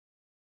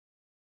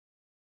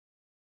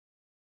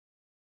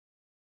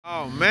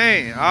Oh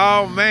man,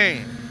 oh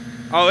man.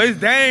 Oh, it's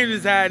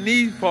dangerous out in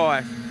these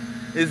parts.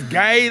 It's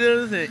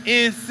gators and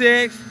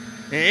insects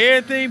and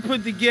everything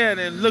put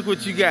together, and look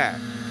what you got.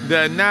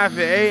 The Anafi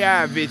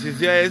AI bitches,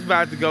 yeah, it's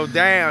about to go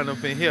down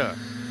up in here.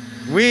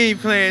 We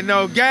ain't playing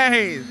no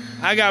games.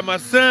 I got my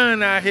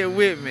son out here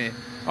with me.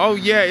 Oh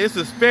yeah, it's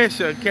a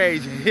special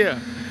occasion here.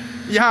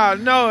 Y'all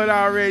know it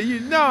already.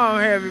 You know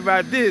I'm happy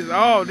about this.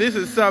 Oh, this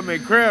is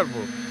something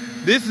incredible.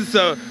 This is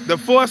the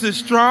force is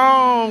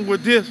strong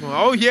with this one.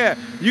 Oh yeah,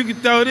 you can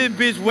throw this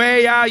bitch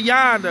way out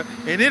yonder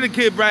and it'll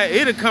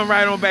come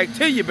right on back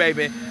to you,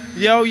 baby.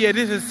 Yo, yeah,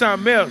 this is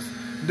something else.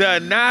 The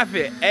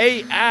Anafi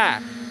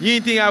AI. You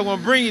didn't think I was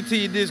gonna bring it to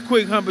you this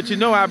quick, huh? But you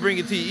know I bring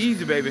it to you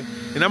easy, baby.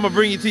 And I'm gonna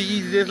bring it to you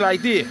easy just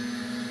like this.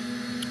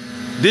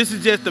 This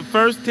is just the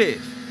first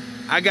test.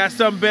 I got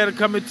something better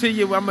coming to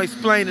you. I'm gonna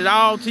explain it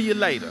all to you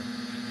later.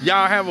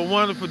 Y'all have a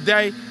wonderful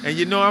day, and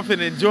you know I'm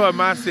finna enjoy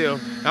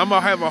myself. I'm gonna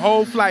have a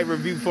whole flight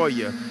review for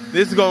you.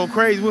 This is going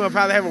crazy. We're gonna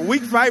probably have a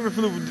week flight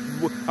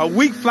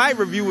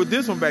review with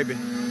this one, baby.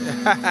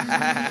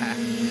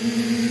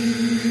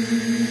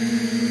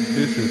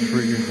 This is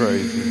freaking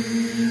crazy.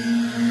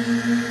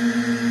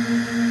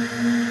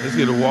 Let's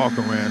get a walk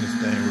around this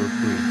thing real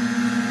quick.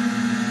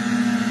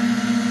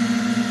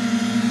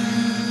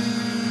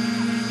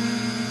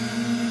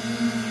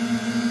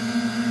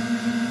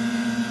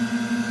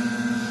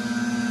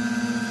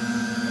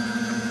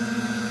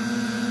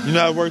 You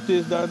know how to work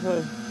this,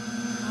 Dante?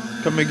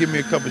 Come and give me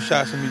a couple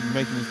shots of me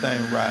making this thing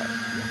right.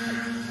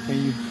 Can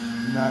you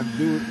not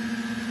do it?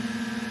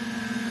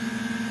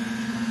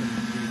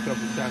 Give me a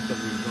couple shots of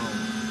it going.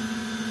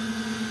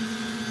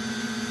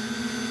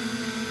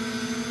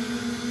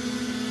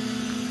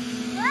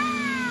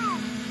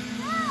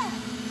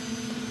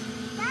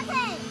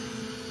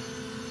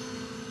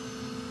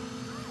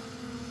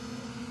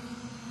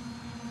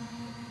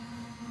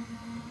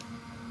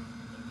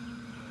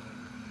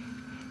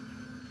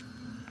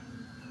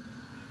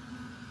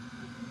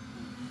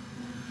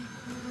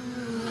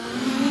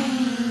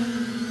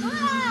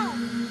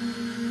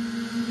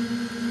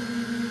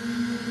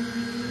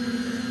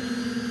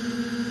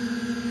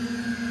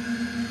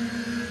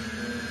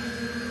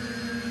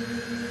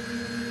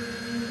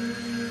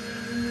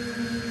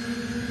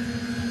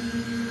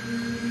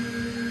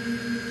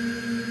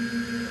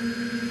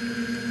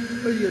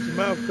 You got your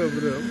mouth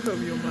covered up.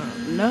 Cover your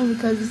mouth. No,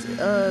 because it's,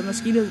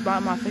 mosquitoes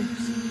bite my face.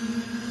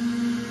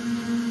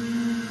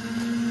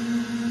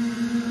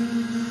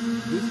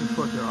 This is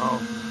fucking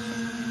awful.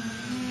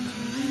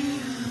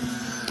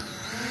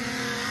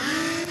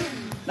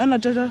 No,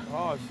 JoJo.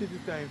 Oh shit,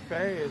 this thing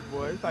fast,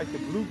 boy. It's like the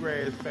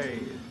bluegrass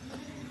fast.